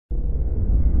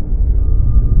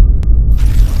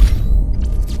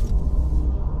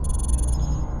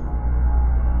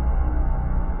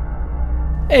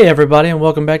Hey everybody, and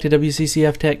welcome back to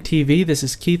WCCF Tech TV. This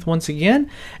is Keith once again,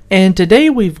 and today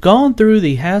we've gone through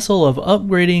the hassle of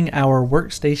upgrading our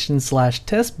workstation slash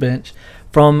test bench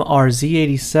from our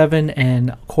Z87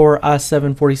 and Core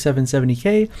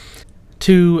i7-4770K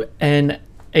to an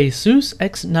Asus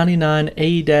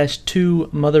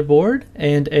X99A-2 motherboard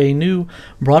and a new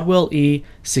Broadwell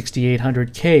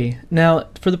E6800K. Now,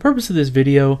 for the purpose of this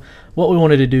video, what we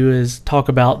wanted to do is talk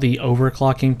about the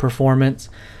overclocking performance.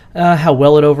 How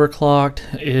well it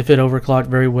overclocked, if it overclocked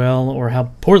very well, or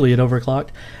how poorly it overclocked,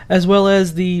 as well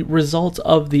as the results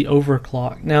of the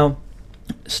overclock. Now,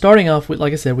 starting off with,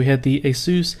 like I said, we had the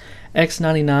Asus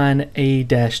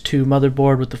X99A-2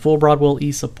 motherboard with the full Broadwell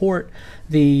E support.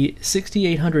 The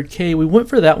 6800K, we went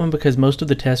for that one because most of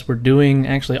the tests we're doing,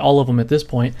 actually all of them at this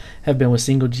point, have been with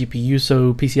single GPU,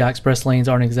 so PCI Express lanes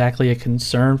aren't exactly a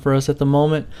concern for us at the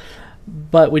moment.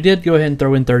 But we did go ahead and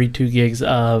throw in 32 gigs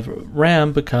of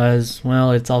RAM because,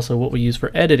 well, it's also what we use for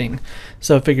editing.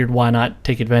 So I figured why not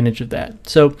take advantage of that.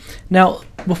 So now,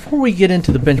 before we get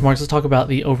into the benchmarks, let's talk about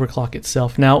the overclock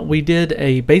itself. Now, we did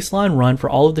a baseline run for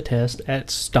all of the tests at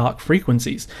stock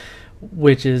frequencies,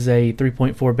 which is a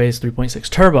 3.4 base, 3.6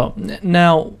 turbo.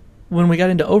 Now, when we got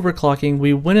into overclocking,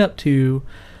 we went up to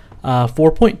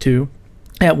 4.2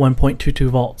 at 1.22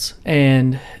 volts,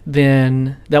 and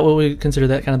then that what we consider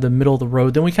that kind of the middle of the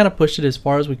road. Then we kind of pushed it as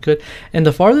far as we could, and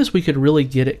the farthest we could really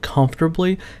get it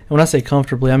comfortably, and when I say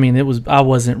comfortably, I mean I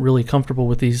wasn't really comfortable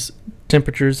with these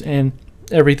temperatures and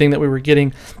everything that we were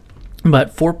getting,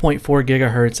 but 4.4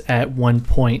 gigahertz at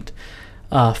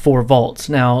 1.4 volts.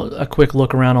 Now, a quick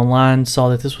look around online saw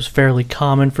that this was fairly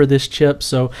common for this chip,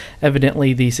 so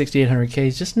evidently the 6800K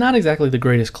is just not exactly the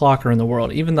greatest clocker in the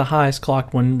world. Even the highest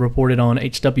clocked one reported on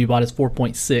HWBot is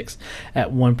 4.6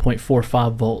 at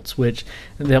 1.45 volts, which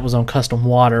that was on custom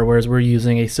water, whereas we're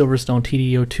using a Silverstone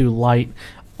TD02 Lite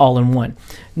all-in-one.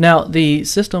 Now, the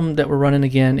system that we're running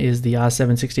again is the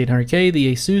i7-6800K,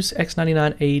 the Asus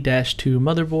X99A-2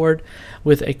 motherboard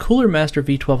with a Cooler Master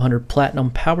V1200 Platinum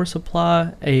power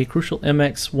supply, a Crucial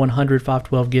MX 100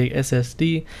 512 gig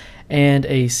SSD, and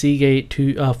a Seagate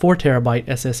 4 terabyte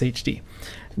SSHD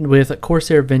with a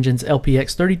Corsair Vengeance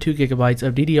LPX 32 gigabytes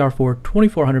of DDR4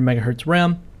 2400 megahertz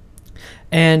RAM,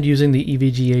 and using the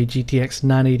EVGA GTX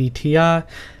 980 Ti,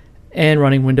 and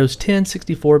running Windows 10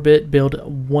 64-bit build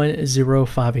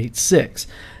 10586.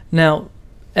 Now,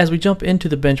 as we jump into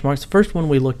the benchmarks, the first one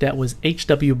we looked at was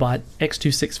HWBot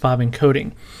X265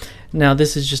 encoding. Now,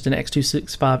 this is just an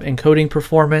X265 encoding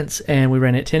performance, and we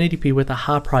ran at 1080p with a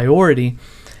high priority,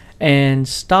 and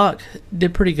stock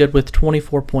did pretty good with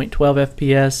 24.12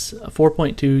 FPS,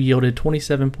 4.2 yielded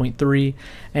 27.3,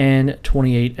 and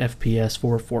 28 FPS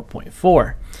for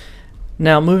 4.4.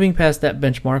 Now, moving past that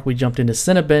benchmark, we jumped into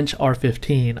Cinebench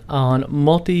R15. On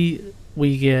multi,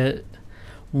 we get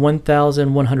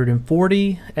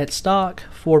 1,140 at stock,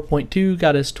 4.2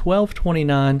 got us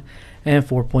 1229, and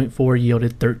 4.4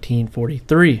 yielded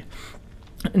 1343.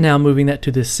 Now, moving that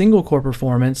to the single core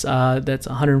performance, that's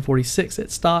 146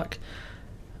 at stock,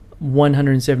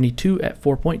 172 at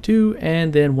 4.2,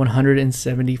 and then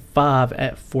 175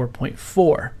 at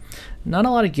 4.4. Not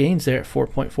a lot of gains there at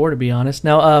 4.4, to be honest.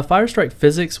 Now, Firestrike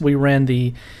Physics, we ran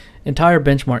the entire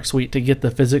benchmark suite to get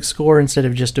the physics score instead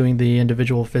of just doing the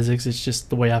individual physics. It's just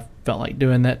the way I felt like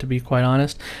doing that, to be quite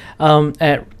honest.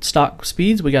 At stock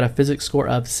speeds, we got a physics score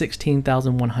of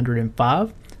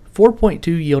 16,105.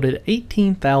 4.2 yielded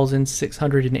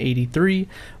 18,683,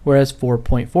 whereas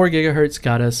 4.4 gigahertz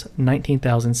got us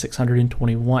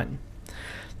 19,621.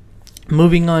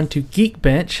 Moving on to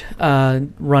Geekbench,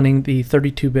 running the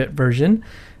 32-bit version,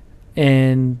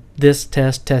 and this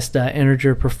tests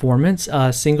integer performance.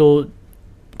 Single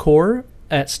core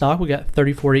at stock, we got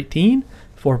 3418,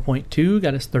 4.2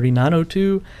 got us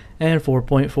 3902, and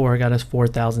 4.4 got us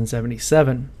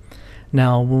 4077.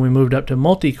 Now, when we moved up to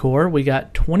multi-core, we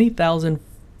got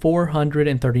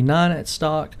 20,439 at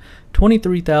stock,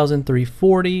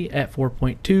 23,340 at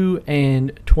 4.2,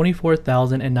 and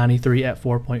 24,093 at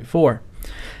 4.4.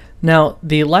 Now,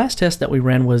 the last test that we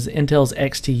ran was Intel's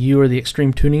XTU, or the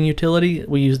Extreme Tuning Utility.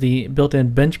 We used the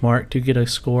built-in benchmark to get a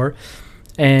score,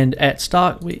 and at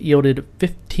stock we yielded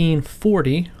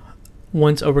 1540.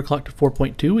 Once overclocked to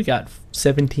 4.2, we got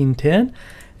 1710,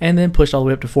 and then pushed all the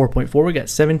way up to 4.4, we got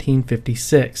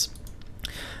 1756.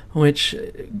 Which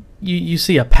you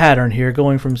see a pattern here.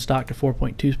 Going from stock to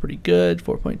 4.2 is pretty good.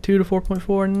 4.2 to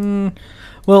 4.4.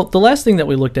 Well, the last thing that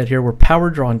we looked at here were power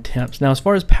draw and temps. Now, as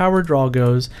far as power draw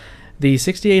goes, the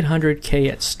 6800K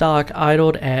at stock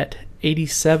idled at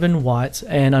 87 watts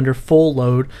and under full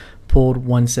load pulled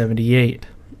 178.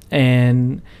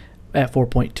 And at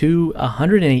 4.2,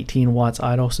 118 watts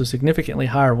idle, so significantly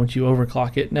higher once you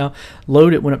overclock it. Now,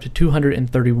 load, it went up to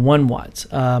 231 watts.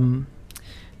 And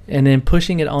then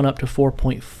pushing it on up to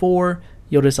 4.4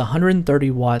 yielded us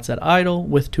 130 watts at idle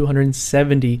with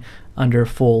 270 under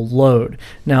full load.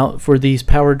 Now, for these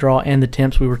power draw and the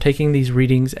temps, we were taking these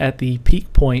readings at the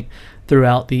peak point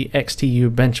throughout the XTU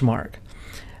benchmark.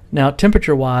 Now,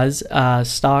 temperature-wise,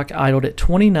 stock idled at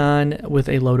 29 with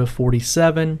a load of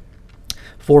 47.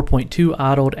 4.2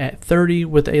 idled at 30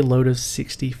 with a load of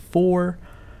 64.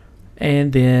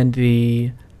 And then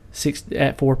the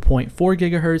at 4.4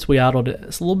 gigahertz, we idled it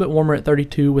a little bit warmer at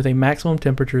 32 with a maximum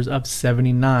temperatures of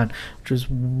 79, which is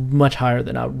much higher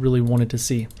than I really wanted to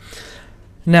see.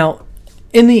 Now,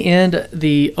 in the end,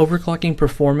 the overclocking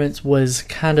performance was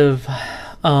kind of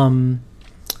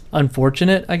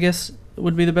unfortunate, I guess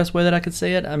would be the best way that I could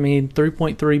say it. I mean,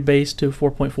 3.3 base to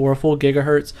 4.4, a full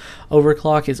gigahertz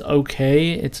overclock is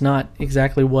okay. It's not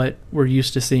exactly what we're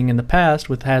used to seeing in the past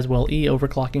with Haswell E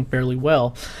overclocking fairly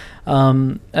well.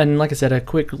 And like I said, a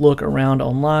quick look around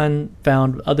online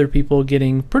found other people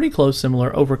getting pretty close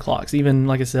similar overclocks. Even,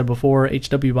 like I said before,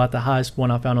 HWBot, the highest one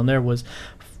I found on there was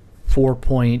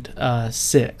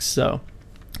 4.6. So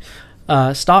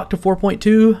stock to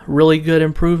 4.2, really good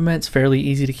improvements, fairly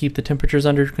easy to keep the temperatures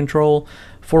under control.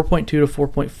 4.2 to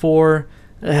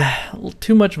 4.4,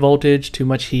 too much voltage, too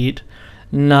much heat,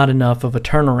 not enough of a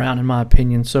turnaround in my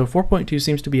opinion. So 4.2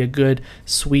 seems to be a good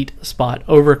sweet spot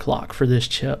overclock for this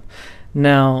chip.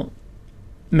 Now,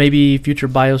 maybe future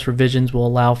BIOS revisions will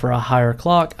allow for a higher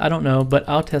clock, I don't know, but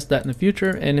I'll test that in the future,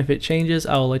 and if it changes,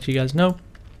 I'll let you guys know.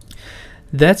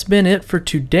 That's been it for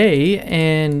today,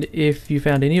 and if you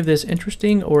found any of this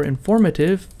interesting or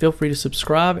informative, feel free to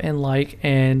subscribe and like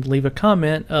and leave a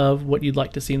comment of what you'd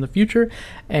like to see in the future.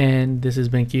 And this has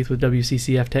been Keith with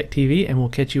WCCF Tech TV, and we'll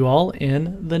catch you all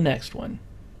in the next one.